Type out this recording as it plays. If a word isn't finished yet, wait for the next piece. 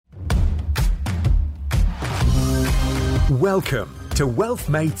Welcome to Wealth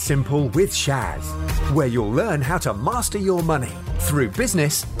Made Simple with Shaz, where you'll learn how to master your money through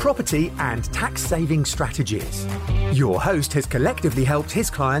business, property, and tax-saving strategies. Your host has collectively helped his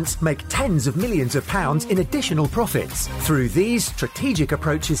clients make tens of millions of pounds in additional profits through these strategic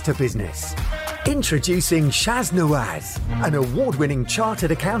approaches to business. Introducing Shaz Nawaz, an award-winning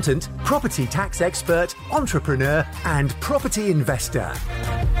chartered accountant, property tax expert, entrepreneur, and property investor.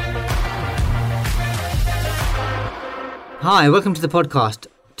 Hi, welcome to the podcast.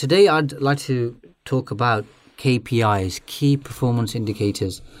 Today I'd like to talk about KPIs, key performance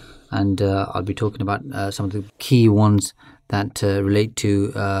indicators, and I'll be talking about some of the key ones that relate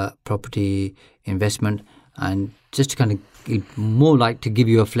to property investment, and just to kind of more like to give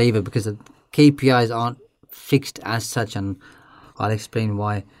you a flavour, because the KPIs aren't fixed as such, and I'll explain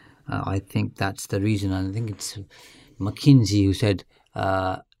why I think that's the reason. And I think it's McKinsey who said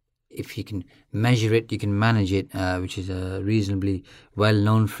if you can measure it, you can manage it, which is a reasonably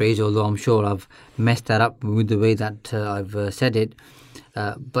well-known phrase, although I'm sure I've messed that up with the way that I've said it.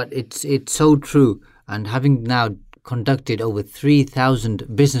 But it's so true. And having now conducted over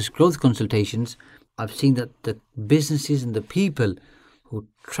 3,000 business growth consultations, I've seen that the businesses and the people who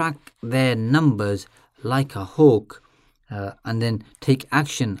track their numbers like a hawk and then take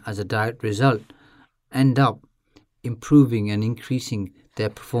action as a direct result end up improving and increasing their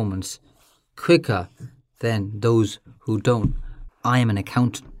performance quicker than those who don't. I am an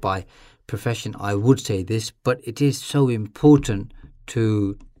accountant by profession, I would say this, but it is so important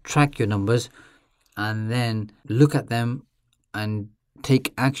to track your numbers and then look at them and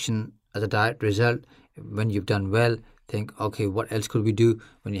take action as a direct result. When you've done well, think, okay, what else could we do?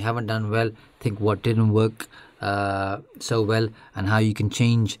 When you haven't done well, think what didn't work so well and how you can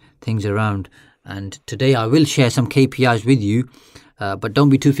change things around. And today I will share some KPIs with you, but don't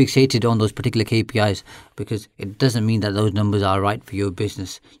be too fixated on those particular KPIs, because it doesn't mean that those numbers are right for your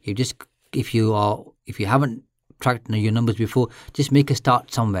business. If you haven't tracked your numbers before, just make a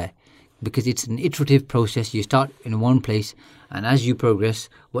start somewhere, because it's an iterative process. You start in one place, and as you progress,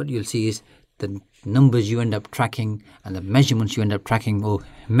 what you'll see is the numbers you end up tracking and the measurements you end up tracking, or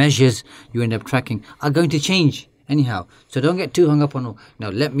measures you end up tracking, are going to change anyhow. So don't get too hung up on,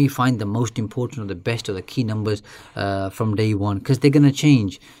 let me find the most important or the best or the key numbers from day one, because they're going to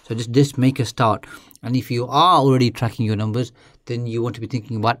change. So just make a start. And if you are already tracking your numbers, then you want to be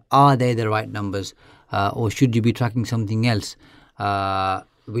thinking about, are they the right numbers, or should you be tracking something else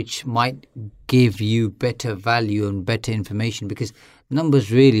which might give you better value and better information? Because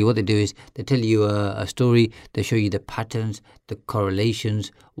numbers, really what they do is they tell you a story, they show you the patterns, the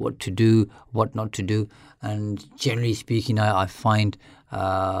correlations, what to do, what not to do. And generally speaking, I find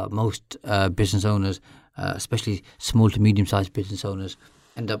most business owners, especially small to medium-sized business owners,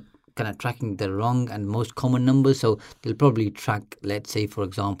 end up kind of tracking the wrong and most common numbers. So they'll probably track, let's say, for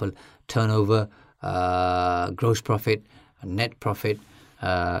example, turnover, gross profit, net profit,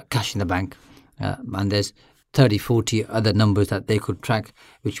 cash in the bank, and there's 30, 40 other numbers that they could track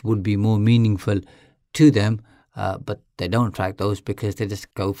which would be more meaningful to them, but they don't track those because they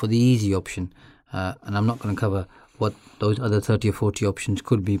just go for the easy option. And I'm not going to cover what those other 30 or 40 options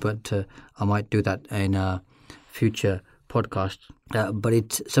could be, but I might do that in a future podcast. But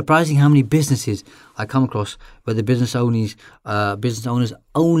it's surprising how many businesses I come across where the business owners'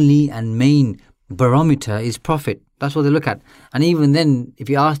 only and main barometer is profit. That's what they look at. And even then, if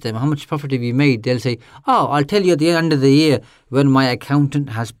you ask them, how much profit have you made? They'll say, I'll tell you at the end of the year when my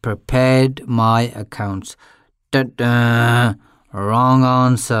accountant has prepared my accounts. Da-da! Wrong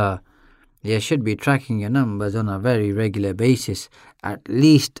answer. You should be tracking your numbers on a very regular basis, at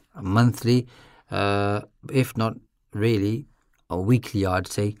least monthly, if not really, or weekly, I'd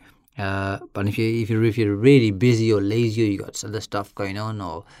say. But if you're really busy or lazy, or you got other stuff going on,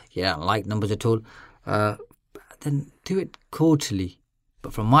 or you don't like numbers at all, then do it quarterly.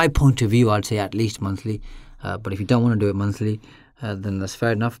 But from my point of view, I'd say at least monthly. But if you don't want to do it monthly, then that's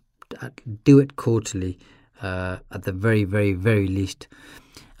fair enough. Do it quarterly, at the very, very, very least.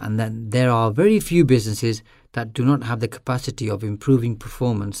 And then there are very few businesses that do not have the capacity of improving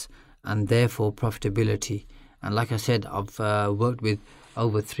performance and therefore profitability. And like I said, I've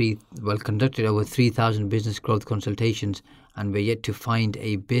conducted over 3,000 business growth consultations, and we're yet to find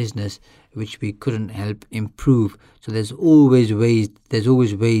a business which we couldn't help improve. So there's always ways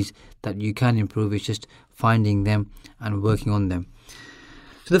that you can improve. It's just finding them and working on them.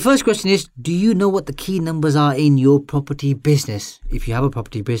 So the first question is, do you know what the key numbers are in your property business? If you have a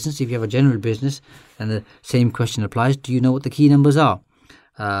property business, if you have a general business, then the same question applies. Do you know what the key numbers are?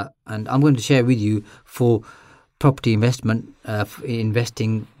 And I'm going to share with you for property investment,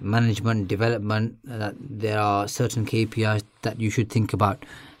 investing, management, development, there are certain KPIs that you should think about.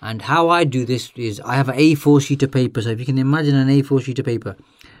 And how I do this is I have an A4 sheet of paper. So if you can imagine an A4 sheet of paper,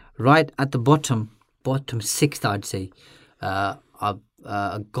 right at the bottom sixth, I'd say,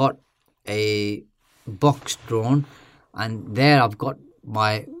 I've got a box drawn, and there I've got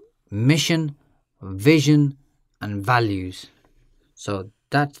my mission, vision, and values. So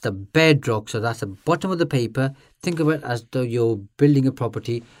that's the bedrock. So that's the bottom of the paper. Think of it as though you're building a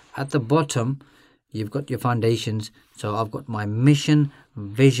property. At the bottom, you've got your foundations. So I've got my mission,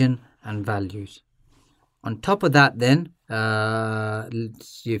 vision, and values. On top of that, then,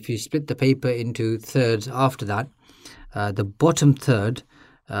 if you split the paper into thirds after that, the bottom third,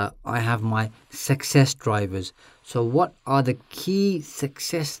 I have my success drivers. So what are the key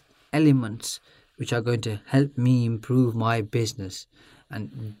success elements which are going to help me improve my business?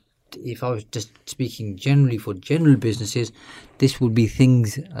 And if I was just speaking generally for general businesses, this would be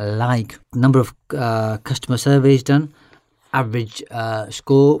things like number of customer surveys done, average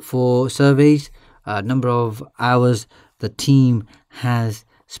score for surveys, number of hours the team has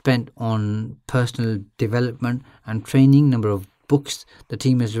spent on personal development and training, number of books the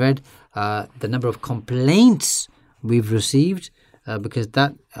team has read, the number of complaints we've received, because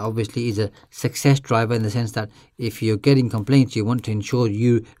that obviously is a success driver, in the sense that if you're getting complaints, you want to ensure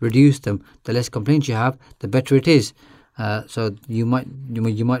you reduce them. The less complaints you have, the better it is. So you might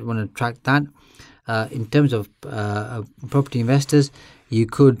want to track that. In terms of property investors, you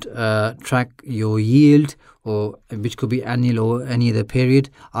could track your yield, or which could be annual or any other period.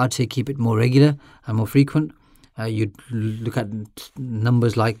 I'd say keep it more regular and more frequent. You'd look at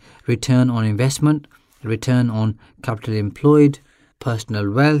numbers like return on investment, return on capital employed, personal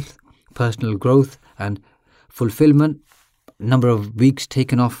wealth, personal growth and fulfillment, number of weeks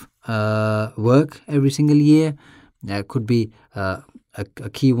taken off work every single year. Could be a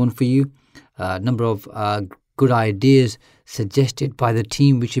key one for you. Number of good ideas suggested by the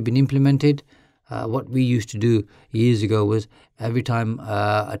team which have been implemented. What we used to do years ago was every time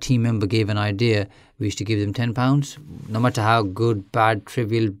a team member gave an idea, we used to give them £10, no matter how good, bad,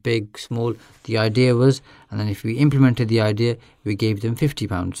 trivial, big, small the idea was. And then if we implemented the idea, we gave them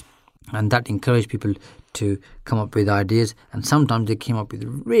 £50. And that encouraged people to come up with ideas. And sometimes they came up with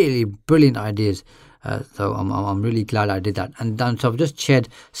really brilliant ideas. So I'm really glad I did that. And so I've just shared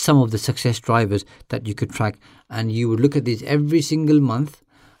some of the success drivers that you could track. And you would look at these every single month.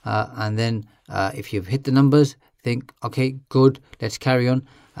 And then if you've hit the numbers, think, okay, good, let's carry on.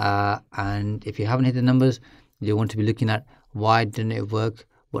 And if you haven't hit the numbers, you want to be looking at why didn't it work,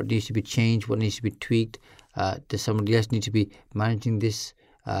 what needs to be changed, what needs to be tweaked. Does somebody else need to be managing this?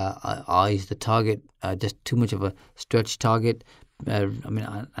 Is the target just too much of a stretch target?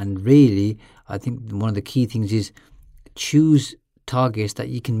 And really, I think one of the key things is choose targets that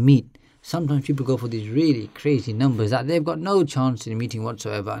you can meet. Sometimes people go for these really crazy numbers that they've got no chance in meeting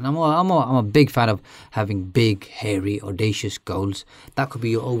whatsoever. And I'm a big fan of having big, hairy, audacious goals. That could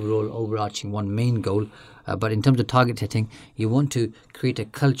be your overall overarching one main goal. But in terms of target setting, you want to create a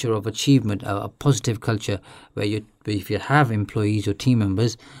culture of achievement, a positive culture where if you have employees or team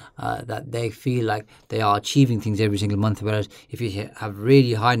members, that they feel like they are achieving things every single month. Whereas if you have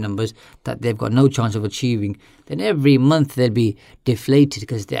really high numbers that they've got no chance of achieving, then every month they'll be deflated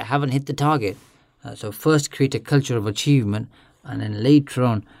because they haven't hit the target. So first create a culture of achievement, and then later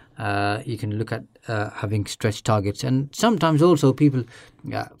on you can look at having stretch targets. And sometimes also people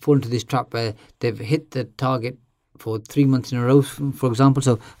fall into this trap where they've hit the target for 3 months in a row, for example,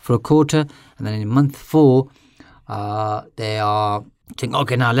 so for a quarter, and then in month 4 they are saying,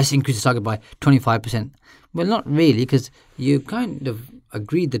 okay, now let's increase the target by 25%. Well, not really, because you kind of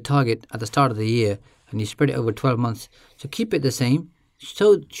agreed the target at the start of the year and you spread it over 12 months. So keep it the same.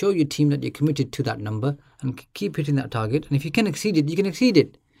 Show your team that you're committed to that number and keep hitting that target. And if you can exceed it, you can exceed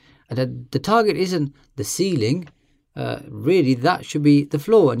it. And the target isn't the ceiling. Really, that should be the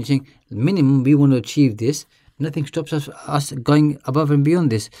floor. And you're saying, minimum, we want to achieve this. Nothing stops us going above and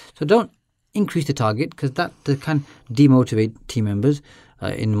beyond this. So don't increase the target, because that can demotivate team members,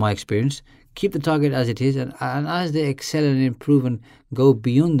 in my experience. Keep the target as it is, and as they excel and improve and go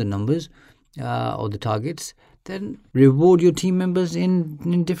beyond the numbers or the targets, then reward your team members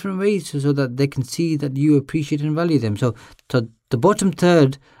in different ways so that they can see that you appreciate and value them. So the bottom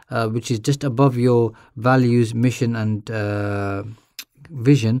third, which is just above your values, mission and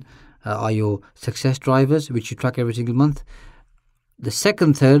vision, are your success drivers, which you track every single month. The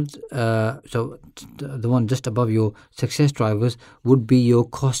second third, so the one just above your success drivers, would be your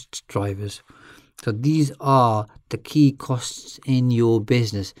cost drivers. So these are the key costs in your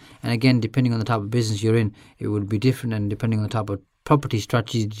business. And again, depending on the type of business you're in, it will be different. And depending on the type of property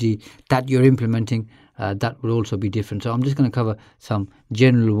strategy that you're implementing, that will also be different. So I'm just going to cover some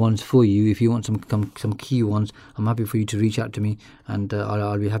general ones for you. If you want some key ones, I'm happy for you to reach out to me, and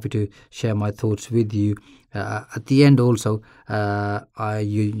I'll be happy to share my thoughts with you. At the end also,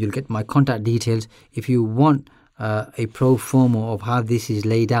 you'll get my contact details if you want a pro forma of how this is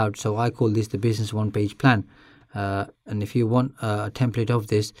laid out. So I call this the business one-page plan. And if you want a template of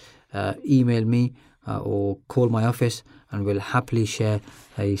this, email me or call my office, and we'll happily share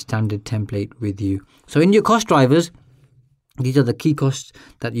a standard template with you. So in your cost drivers, these are the key costs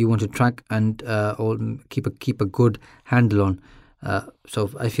that you want to track and or keep a good handle on. So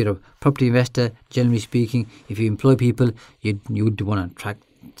if you're a property investor, generally speaking, if you employ people, you would want to track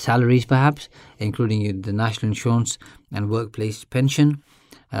salaries perhaps, including the national insurance and workplace pension.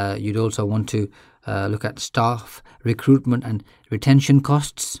 You'd also want to look at staff recruitment and retention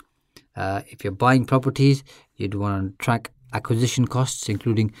costs. If you're buying properties, you'd want to track acquisition costs,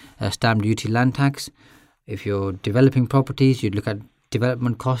 including stamp duty, land tax. If you're developing properties, you'd look at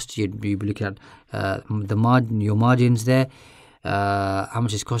development costs. You'd be looking at your margins there. How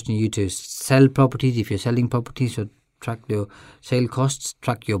much it's costing you to sell properties if you're selling properties. So track your sale costs,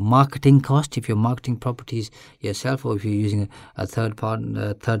 track your marketing costs if you're marketing properties yourself, or if you're using a third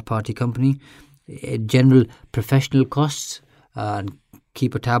party company. General professional costs, and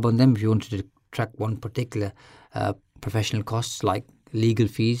keep a tab on them if you wanted to track one particular professional costs like legal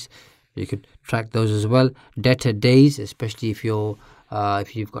fees. You could track those as well. Debtor days, especially if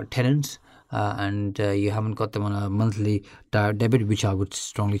you've got tenants and you haven't got them on a monthly direct debit, which I would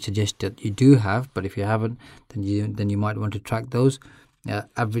strongly suggest that you do have. But if you haven't, then you might want to track those.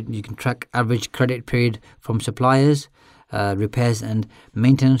 You can track average credit period from suppliers, repairs and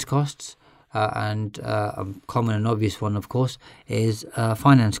maintenance costs. And a common and obvious one, of course, is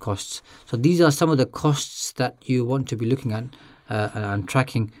finance costs. So these are some of the costs that you want to be looking at and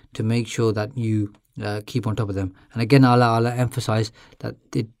tracking to make sure that you keep on top of them. And again, I'll emphasize that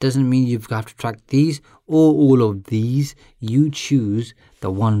it doesn't mean you have to track these or all of these. You choose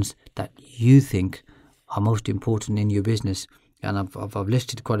the ones that you think are most important in your business. And I've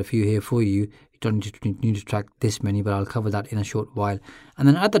listed quite a few here for you. You don't need to track this many, but I'll cover that in a short while. And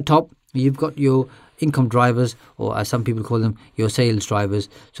then at the top, you've got your income drivers, or as some people call them, your sales drivers.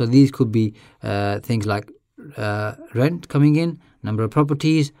 So these could be things like rent coming in, number of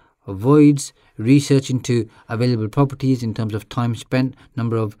properties, voids, research into available properties in terms of time spent,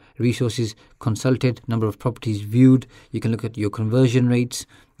 number of resources consulted, number of properties viewed. You can look at your conversion rates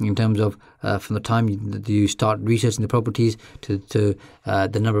in terms of from the time you start researching the properties to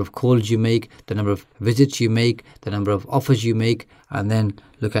the number of calls you make, the number of visits you make, the number of offers you make, and then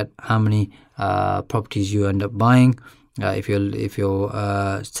look at how many properties you end up buying. If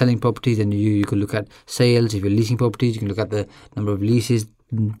you're selling properties, then you could look at sales. If you're leasing properties, you can look at the number of leases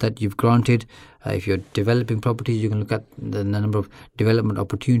that you've granted. If you're developing properties, you can look at the number of development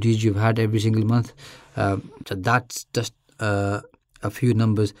opportunities you've had every single month. So that's just a few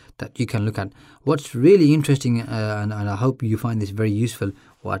numbers that you can look at. What's really interesting, and I hope you find this very useful,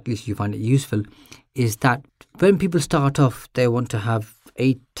 or at least you find it useful, is that when people start off, they want to have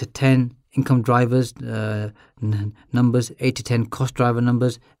 8 to 10 income drivers numbers, 8 to 10 cost driver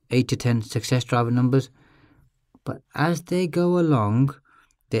numbers, 8 to 10 success driver numbers. But as they go along,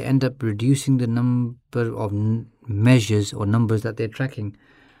 they end up reducing the number of measures or numbers that they're tracking.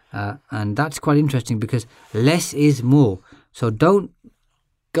 And that's quite interesting, because less is more. So don't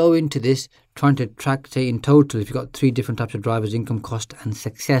go into this trying to track, say in total, if you've got 3 different types of drivers, income, cost and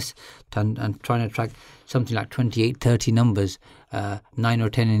success, and trying to track something like 28, 30 numbers, 9 or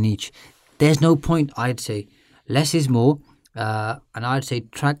 10 in each. There's no point, I'd say. Less is more. And I'd say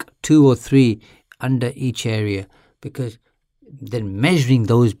track 2 or 3 under each area, because then measuring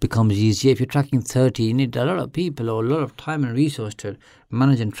those becomes easier. If you're tracking 30, you need a lot of people or a lot of time and resource to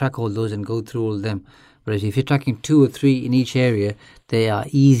manage and track all those and go through all of them. Whereas if you're tracking 2 or 3 in each area, they are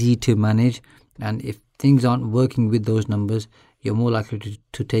easy to manage. And if things aren't working with those numbers, you're more likely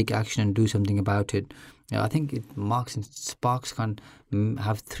to take action and do something about it. I think Marks and Sparks can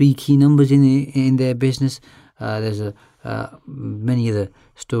have 3 key numbers in their business. There's many other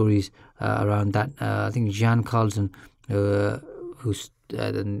stories around that. I think Jan Carlson, who's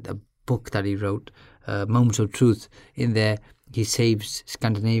a book that he wrote, Moments of Truth, in there he saves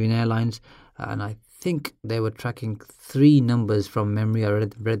Scandinavian Airlines, and I think they were tracking 3 numbers from memory. I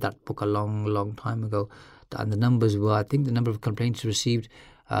read that book a long time ago, and the numbers were, I think, the number of complaints received,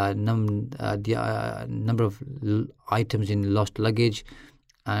 the number of items in lost luggage,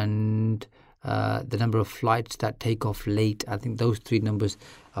 and the number of flights that take off late. I think those 3 numbers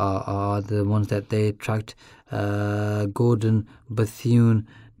are the ones that they tracked. Gordon Bethune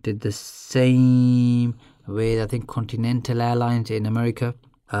did the same with, I think, Continental Airlines in America.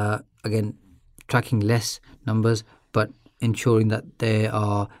 Again, tracking less numbers, but ensuring that they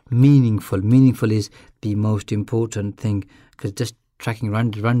are meaningful. Meaningful is the most important thing, because just tracking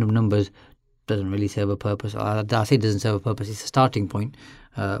random numbers doesn't really serve a purpose. I say it doesn't serve a purpose. It's a starting point,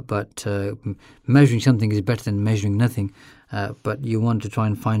 but measuring something is better than measuring nothing. But you want to try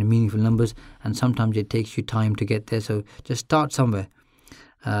and find meaningful numbers, and sometimes it takes you time to get there. So just start somewhere.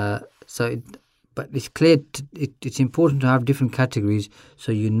 But it's clear it's important to have different categories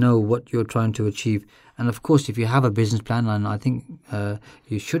so you know what you're trying to achieve. And of course, if you have a business plan, and I think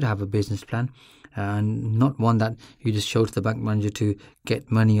you should have a business plan, and not one that you just show to the bank manager to get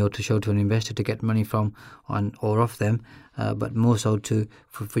money, or to show to an investor to get money from or off them, but more so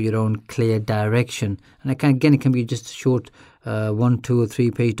for your own clear direction. And it can be just a short 1, 2 or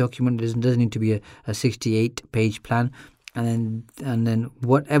 3 page document. It doesn't need to be a 68-page plan. And then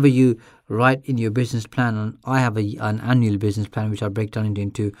whatever you write in your business plan, and I have an annual business plan which I break down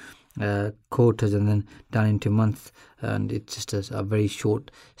into quarters and then down into months, and it's just a very short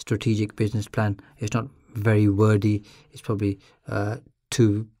strategic business plan. It's not very wordy. It's probably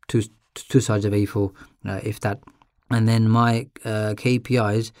two sides of A4, if that. And then my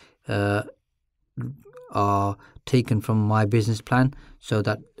KPIs are taken from my business plan so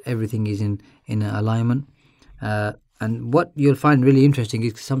that everything is in alignment. And what you'll find really interesting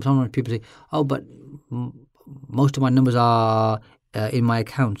is sometimes people say, oh, but most of my numbers are in my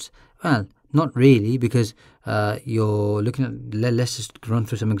accounts. Well, not really, because you're looking at, let's just run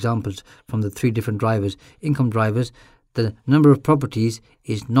through some examples from the 3 different drivers. Income drivers, the number of properties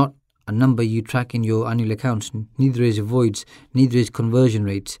is not a number you track in your annual accounts. Neither is voids, neither is conversion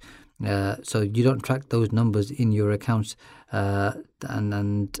rates. So you don't track those numbers in your accounts.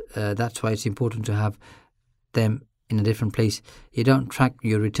 And that's why it's important to have them in a different place. You don't track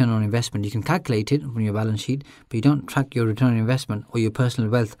your return on investment. You can calculate it from your balance sheet, but you don't track your return on investment or your personal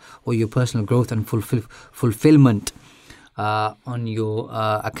wealth or your personal growth and fulfillment on your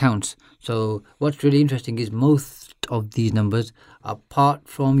accounts. So what's really interesting is most of these numbers, apart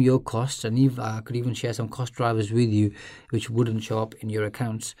from your costs, and I could even share some cost drivers with you which wouldn't show up in your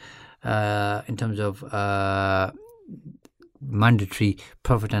accounts in terms of mandatory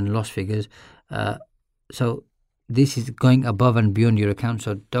profit and loss figures. So this is going above and beyond your account,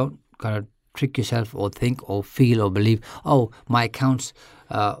 so don't kind of trick yourself or think or feel or believe, oh, my accounts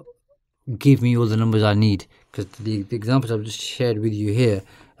give me all the numbers I need, because the examples I've just shared with you here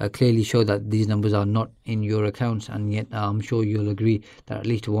clearly show that these numbers are not in your accounts, and yet I'm sure you'll agree that at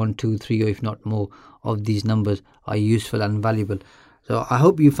least 1, 2, 3, or if not more of these numbers are useful and valuable. So I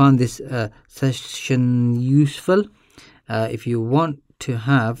hope you found this session useful. If you want to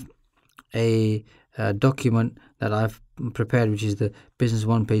have a document that I've prepared, which is the business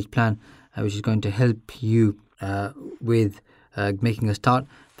 1-page plan, which is going to help you with making a start,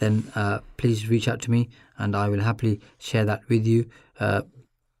 then please reach out to me and I will happily share that with you.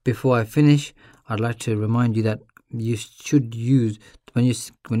 Before I finish, I'd like to remind you that you should use, when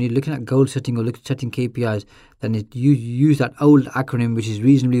you're looking at goal setting or setting KPIs, then you use that old acronym which is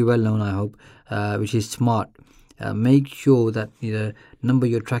reasonably well known, I hope, which is SMART. Make sure that the number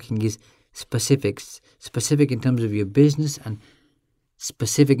you're tracking is specific in terms of your business, and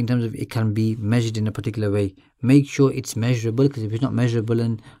specific in terms of it can be measured in a particular way. Make sure it's measurable, because if it's not measurable,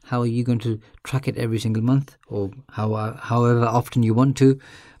 then how are you going to track it every single month, or however often you want to?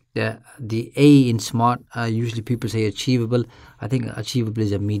 The A in SMART, usually people say achievable. I think achievable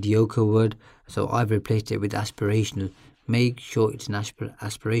is a mediocre word, so I've replaced it with aspirational. Make sure it's an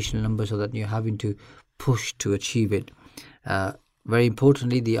aspirational number so that you're having to push to achieve it. Very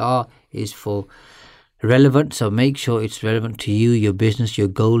importantly, the R is for relevant, so make sure it's relevant to you, your business, your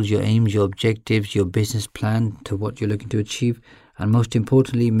goals, your aims, your objectives, your business plan, to what you're looking to achieve. And most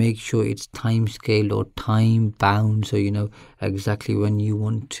importantly, make sure it's time scaled or time bound, so you know exactly when you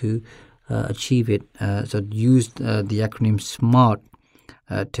want to achieve it. So use the acronym SMART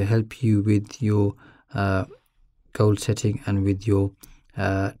to help you with your goal setting and with your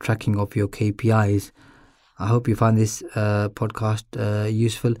tracking of your KPIs. I hope you find this podcast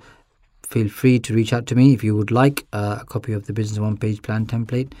useful. Feel free to reach out to me if you would like a copy of the Business 1-Page Plan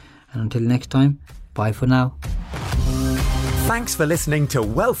template. And until next time, bye for now. Thanks for listening to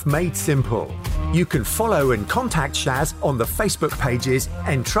Wealth Made Simple. You can follow and contact Shaz on the Facebook pages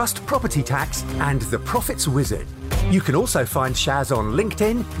Entrust Property Tax and The Profits Wizard. You can also find Shaz on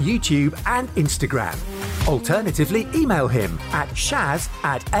LinkedIn, YouTube and Instagram. Alternatively, email him at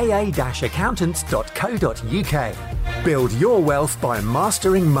shaz@aa-accountants.co.uk. Build your wealth by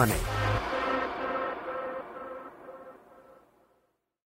mastering money.